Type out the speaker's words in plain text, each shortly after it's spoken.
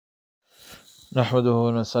نحمده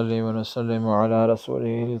ونصلي ونسلم على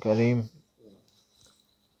رسوله الكريم.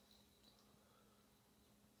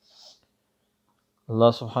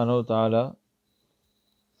 Allah subhanahu wa ta'ala,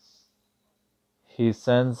 He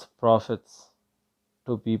sends prophets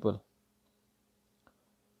to people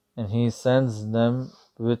and He sends them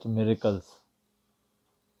with miracles.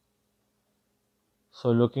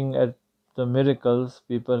 So looking at the miracles,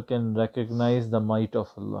 people can recognize the might of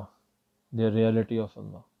Allah, the reality of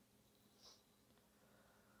Allah.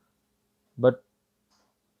 But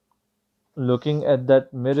looking at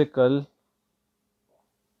that miracle,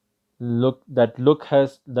 that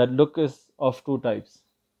look is of two types.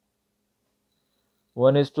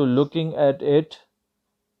 One is to looking at it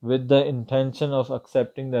with the intention of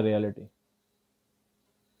accepting the reality,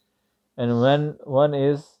 and when one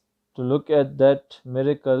is to look at that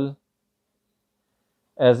miracle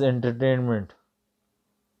as entertainment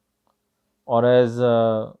or as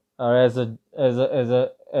a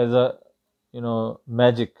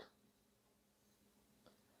magic.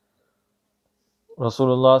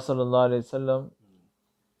 Rasulullah sallallahu alaihi wasallam,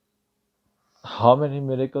 how many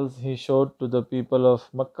miracles he showed to the people of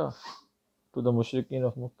Makkah, to the mushrikeen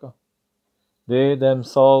of Makkah. They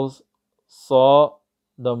themselves saw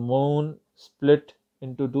the moon split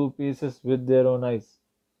into two pieces with their own eyes,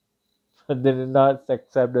 but they did not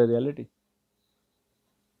accept the reality.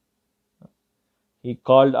 He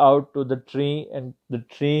called out to the tree, and the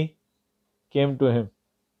tree came to him,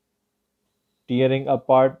 tearing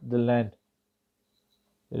apart the land.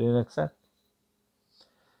 They didn't accept.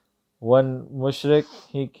 One mushrik,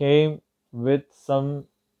 he came with some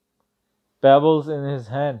pebbles in his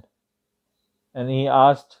hand, and he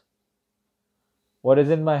asked, "What is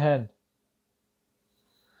in my hand?"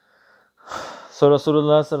 So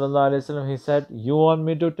Rasulullah sallallahu alaihi wasallam, he said, "You want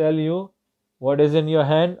me to tell you what is in your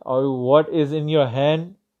hand, or what is in your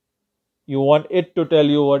hand? You want it to tell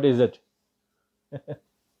you what is it?"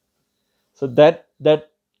 So that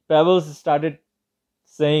pebbles started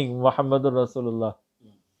saying Muhammadur Rasulullah.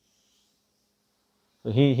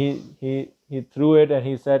 So he threw it and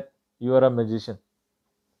he said, "You are a magician."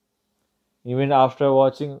 Even after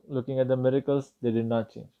looking at the miracles, they did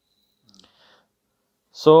not change.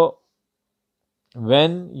 So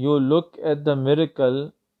when you look at the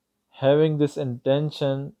miracle having this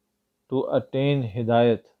intention to attain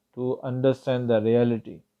hidayat, to understand the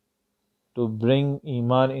reality, to bring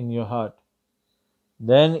iman in your heart,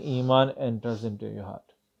 then iman enters into your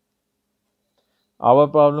heart. Our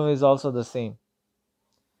problem is also the same.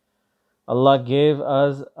 Allah gave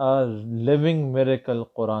us a living miracle,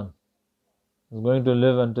 Quran. It's going to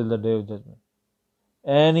live until the day of judgment.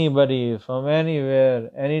 Anybody from anywhere,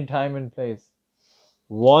 any time and place,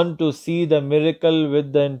 want to see the miracle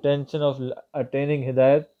with the intention of attaining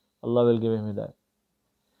hidayat, Allah will give him hidayat.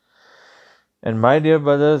 And my dear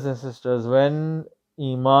brothers and sisters, when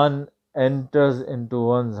iman enters into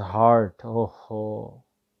one's heart,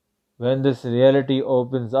 when this reality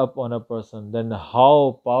opens up on a person, then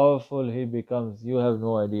how powerful he becomes, you have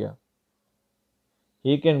no idea.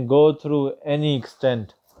 He can go through any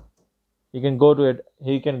extent. He can go to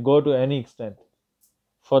any extent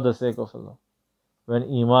for the sake of Allah, when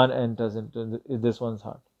iman enters into this one's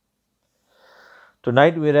heart.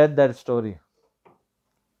 Tonight we read that story,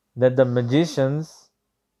 that the magicians,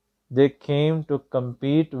 they came to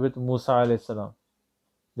compete with Musa alayhi salam.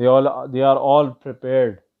 They are all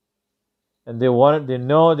prepared, and they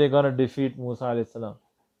know they're going to defeat Musa alayhi salam,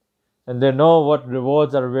 and they know what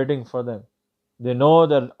rewards are waiting for them. They know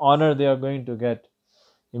the honor they are going to get.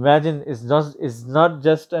 Imagine, it's not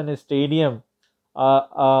just in a stadium.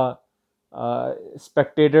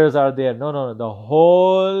 Spectators are there. No. The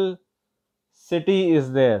whole city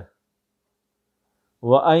is there.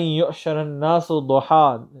 وَأَن يُحْشَرَ النَّاسُ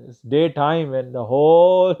ضُحًى. It's daytime, and the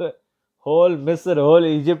whole Misr, whole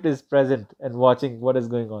Egypt is present and watching what is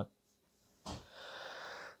going on.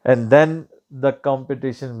 And then the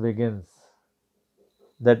competition begins.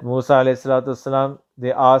 That Musa alayhi salatu wasalam,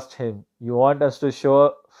 they asked him, "You want us to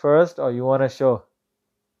show first, or you want to show?"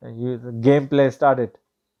 And the gameplay started.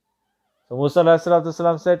 So Musa alayhi salatu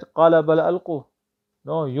wasalam said, "Qala bal alqu."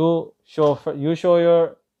 No, you show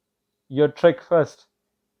your trick first.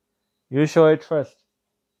 You show it first.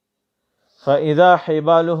 فَإِذَا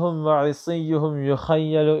حِبَالُهُمْ وَعِصِيُّهُمْ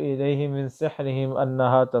يُخَيَّلُ إِلَيْهِ مِنْ سِحْرِهِمْ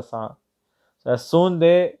أَنَّهَا تَسْعَى. So as soon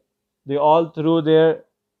they all threw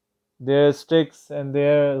their sticks and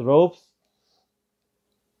their ropes,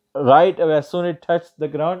 right as soon it touched the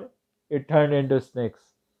ground, it turned into snakes.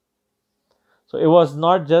 So it was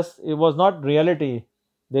not reality.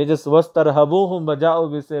 They just وَاسْتَرْهَبُوهُمْ بَجَاءُوا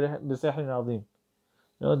بِسِحْرٍ عَظِيمٍ.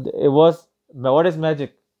 It was, what is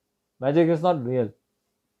magic? Magic is not real.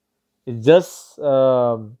 It just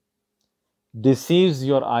deceives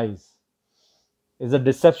your eyes. It's a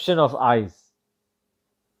deception of eyes.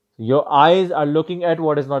 Your eyes are looking at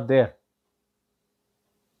what is not there.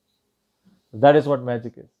 That is what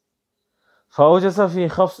magic is. فَأَوْجَسَ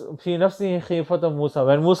فِي نَفْسِهِ خِيفَةَ Musa.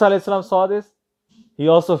 When Musa alayhi salam saw this, he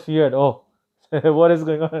also feared. Oh, what is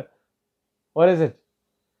going on? What is it?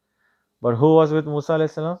 But who was with Musa alayhi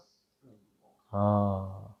salam?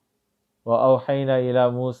 وَأَوْحَيْنَا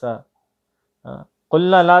إِلَى Musa.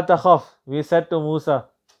 قُلْنَا لَا تَخَفْ. We said to Musa,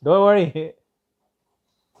 don't worry.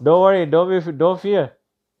 Don't worry. Don't fear.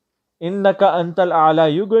 إِنَّكَ أَنْتَ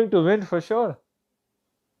الْأَعْلَى. You're going to win for sure.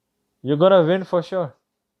 You're going to win for sure.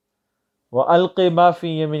 وَأَلْقِ مَا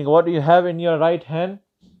فِي يَمِينِكَ. What you have in your right hand,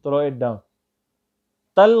 throw it down.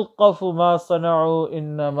 تَلْقَفُ مَا صَنَعُوا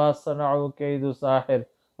إِنَّمَا صَنَعُوا كَيْدُ سَاحِرٍ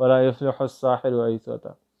وَلَا يُفْلِحُ السَّاحِرُ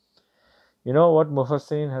حَيْثُ. You know what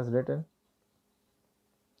Mufassirin has written?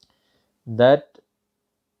 That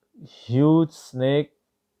huge snake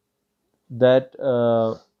that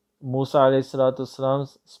Musa alayhi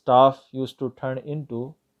salam's staff used to turn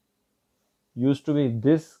into used to be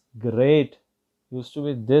this great, used to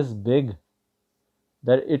be this big,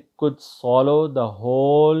 that it could swallow the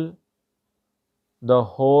whole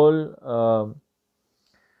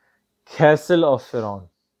castle of Pharaoh.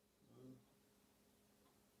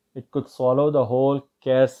 It could swallow the whole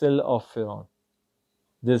castle of Pharaoh.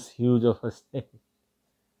 This huge of a snake.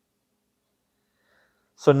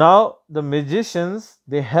 So now the magicians,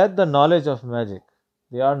 they had the knowledge of magic.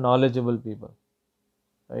 They are knowledgeable people,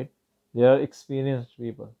 right? They are experienced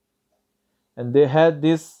people, and they had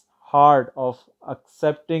this heart of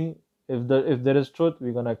accepting. If there is truth,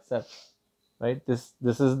 we're gonna accept, right? This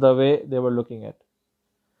is the way they were looking at.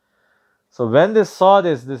 So when they saw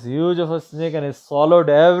this huge of a snake, and it swallowed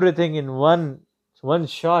everything in one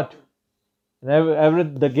shot,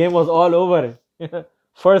 and the game was all over.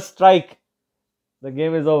 First strike, the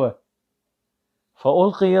game is over.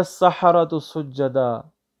 فَأُلْقِيَ السَّحَرَةُ سُجَّدًا.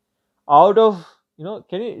 Out of,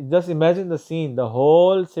 can you just imagine the scene? The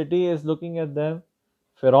whole city is looking at them.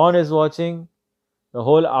 Pharaoh is watching. The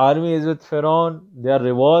whole army is with Pharaoh. Their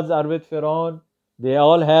rewards are with Pharaoh. They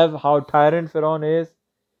all have how tyrant Pharaoh is.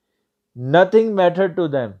 Nothing mattered to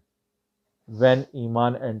them when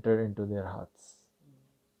Iman entered into their hearts.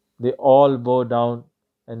 They all bow down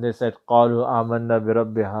and they said, قَالُوا آمَنَّا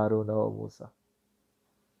بِرَبِّ هَارُونَ وَمُوسَى.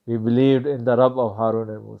 We believed in the Rabb of Harun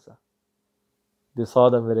and Musa. They saw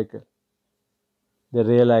the miracle. They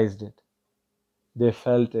realized it. They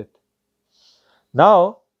felt it.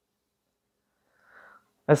 Now,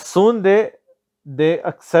 as soon they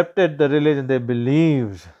accepted the religion, they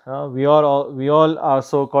believed. We all are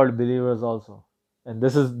so-called believers also. And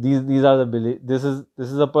these are the belief. This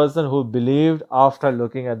is a person who believed after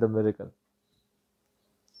looking at the miracle.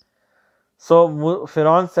 So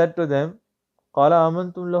Pharaoh said to them, قَالَ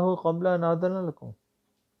آمَنْتُمْ لَهُ قَبْلَ أَنْ آذَنَ لَكُمْ.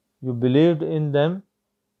 You believed in them.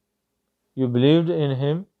 You believed in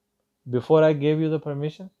him before I gave you the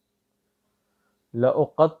permission.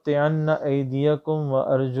 لَأُقَطِّعَنَّ أَيْدِيَكُمْ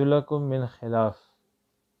وَأَرْجُلَكُمْ مِنْ خِلَافٍ.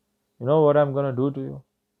 You know what I'm going to do to you?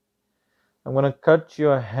 I'm going to cut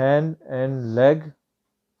your hand and leg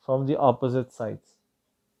from the opposite sides.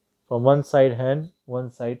 From one side hand,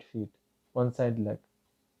 one side feet, one side leg.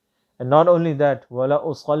 And not only that, وَلَا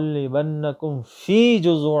أُصَلِّبَنَّكُمْ فِي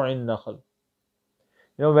جُذُوعِ النَّخْلِ.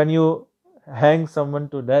 When you hang someone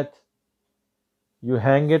to death, you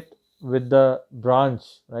hang it with the branch,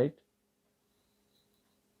 right?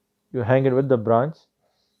 You hang it with the branch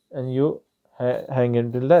and you hang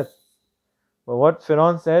it till death. But what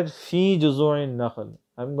Pharaoh said, فِي جُذُوعِ النَّخْلِ.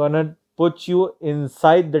 I'm gonna put you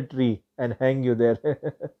inside the tree and hang you there.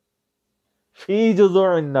 فِي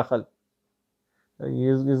جُذُوعِ النَّخْلِ.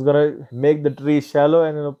 He's gonna make the tree shallow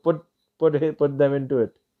and put them into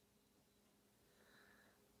it.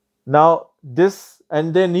 Now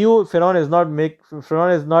and they knew Pharaoh is not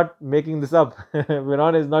making this up.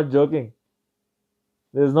 Pharaoh is not joking.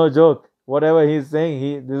 There is no joke. Whatever he's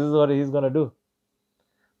saying, this is what he's gonna do.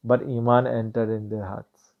 But Iman entered in their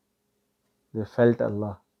hearts. They felt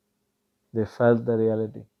Allah. They felt the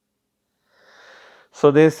reality. So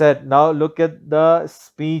they said, now look at the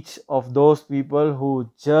speech of those people who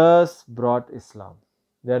just brought Islam.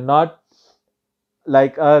 They're not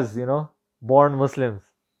like us, born Muslims.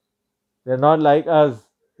 They're not like us,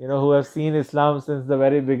 who have seen Islam since the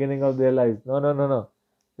very beginning of their lives. No.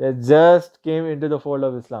 They just came into the fold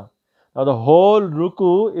of Islam. Now the whole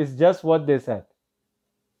ruku is just what they said.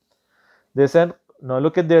 They said, now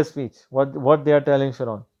look at their speech. What they are telling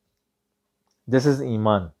Pharaoh. This is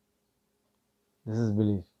Iman. This is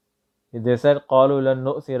belief. They said, قَالُوا لَن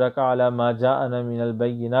نُؤْثِرَكَ عَلَى مَا جَاءَنَا مِنَ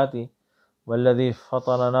الْبَيِّنَاتِ وَالَّذِي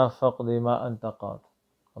فَطَرَنَا فَاقْضِ مَا أَنْتَ قَاضٍ.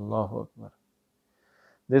 Allahu Akbar.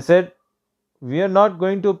 They said, we are not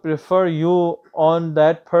going to prefer you on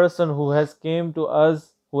that person who has come to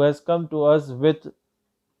us with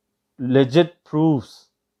legit proofs.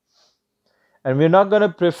 And we're not going to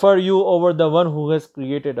prefer you over the one who has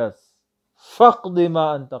created us. فَاقْضِ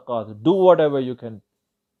مَا أَنْتَ قَاضٍ. Do whatever you can.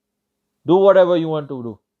 Do whatever you want to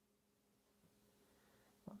do.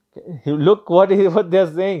 Okay. Look what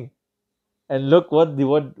they're saying. And look what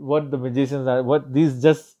the magicians are, what these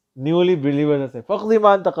just newly believers are saying. فَاقْضِ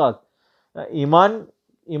مَا أَنْتَ قَاضٍ.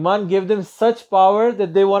 Iman gave them such power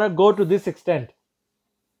that they want to go to this extent.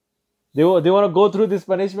 They want to go through this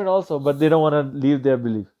punishment also, but they don't want to leave their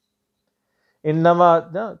belief.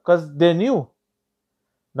 Innama, because they knew.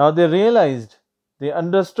 Now they realized, they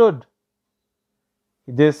understood.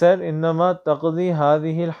 They said, Innama taqdi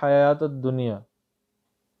hadhihi al-hayat ad-dunya.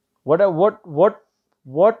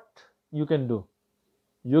 What you can do?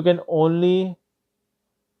 You can only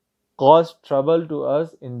cause trouble to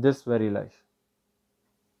us in this very life.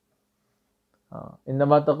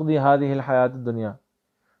 Innama taqdi hadhihi al-hayat ad-dunya.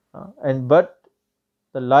 But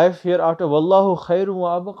the life hereafter, wallahu khairu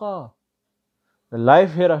wa abqa. The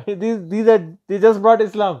life hereafter, they just brought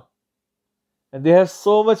Islam. And they have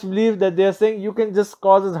so much belief that they are saying you can just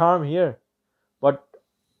cause us harm here. But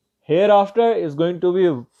hereafter is going to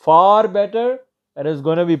be far better and is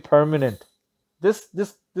going to be permanent. This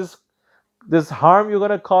harm you're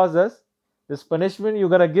going to cause us, this punishment you're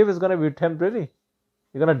going to give is going to be temporary.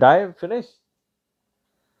 You're going to die, finish.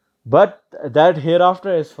 But that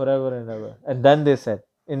hereafter is forever and ever. And then they said,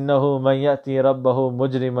 Innahu man ya'ti rabbahu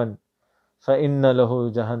mujriman fa inna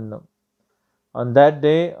lahu jahannam. On that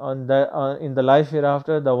day, in the life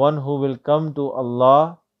hereafter, the one who will come to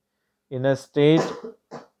Allah in a state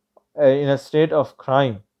of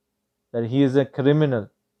crime, that he is a criminal,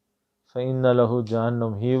 fa inna lahu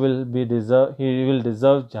jahannam. He will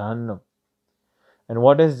deserve Jahannam. And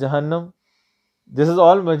what is Jahannam? This is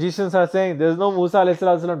all magicians are saying. There is no Musa alayhi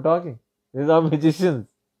salam talking. These are magicians.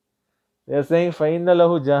 They are saying, فَإِنَّ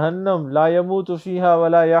لَهُ جَهَنَّمْ لَا يَمُوتُ فِيهَا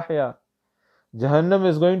وَلَا يَحْيَا. Jahannam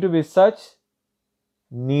is going to be such,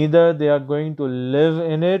 neither they are going to live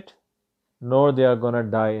in it, nor they are going to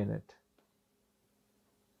die in it.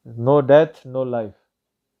 No death, no life.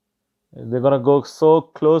 They're going to go so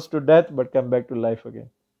close to death, but come back to life again.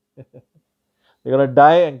 They're going to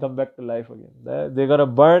die and come back to life again. They're going to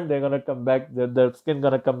burn, they're going to come back, their skin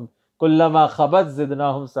going to come. كُلَّمَا خَبَتْ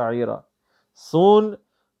زِدْنَاهُمْ سَعِيرًا. Soon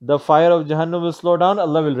the fire of Jahannam will slow down,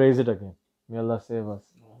 Allah will raise it again. May Allah save us.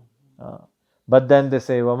 But then they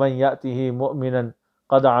say, وَمَنْ يَأْتِهِ مُؤْمِنًا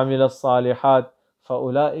قَدْ عَمِلَ الصَّالِحَاتِ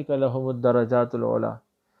فَأُولَٰئِكَ لَهُمُ الدَّرَجَاتُ الْعُلَىٰ.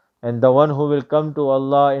 And the one who will come to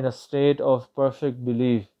Allah in a state of perfect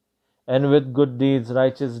belief and with good deeds,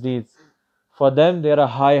 righteous deeds, for them there are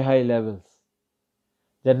high levels.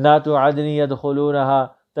 جَنَّاتُ عَدْنٍ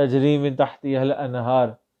يَدْخُلُونَهَا تَجْرِي مِنْ تَحْتِهَا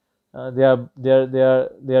الْأَنْهَارِ.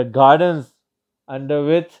 They are gardens under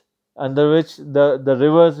which the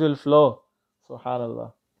rivers will flow.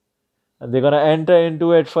 Subhanallah. And they're going to enter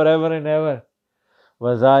into it forever and ever.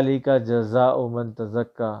 وَذَلِكَ جَزَاءُ مَنْ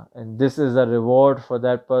تَزَكَّى. And this is a reward for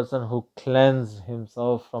that person who cleansed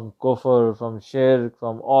himself from kufr, from shirk,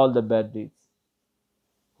 from all the bad deeds.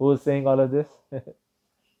 Who is saying all of this?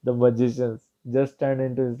 The magicians just turned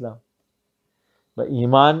into Islam. But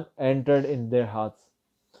Iman entered in their hearts.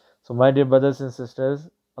 So my dear brothers and sisters,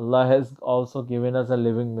 Allah has also given us a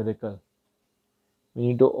living miracle. We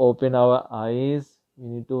need to open our eyes. We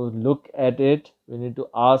need to look at it. We need to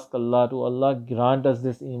ask Allah to Allah grant us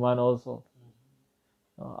this Iman also.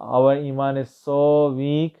 Our Iman is so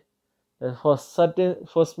weak that for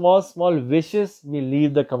small wishes we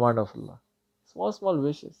leave the command of Allah. Small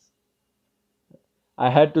wishes. I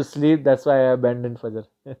had to sleep, that's why I abandoned Fajr.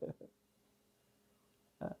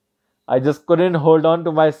 I just couldn't hold on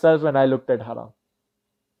to myself when I looked at haram.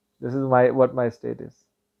 This is what my state is.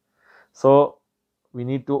 So we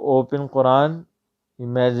need to open Quran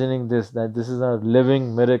imagining that this is a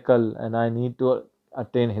living miracle and I need to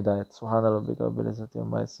attain Hidayat. Subhana rabbika rabbil izzati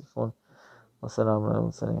amma yasifun. Wa salamun ala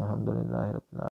al-mursalin. Alhamdulillahi rabbil alamin.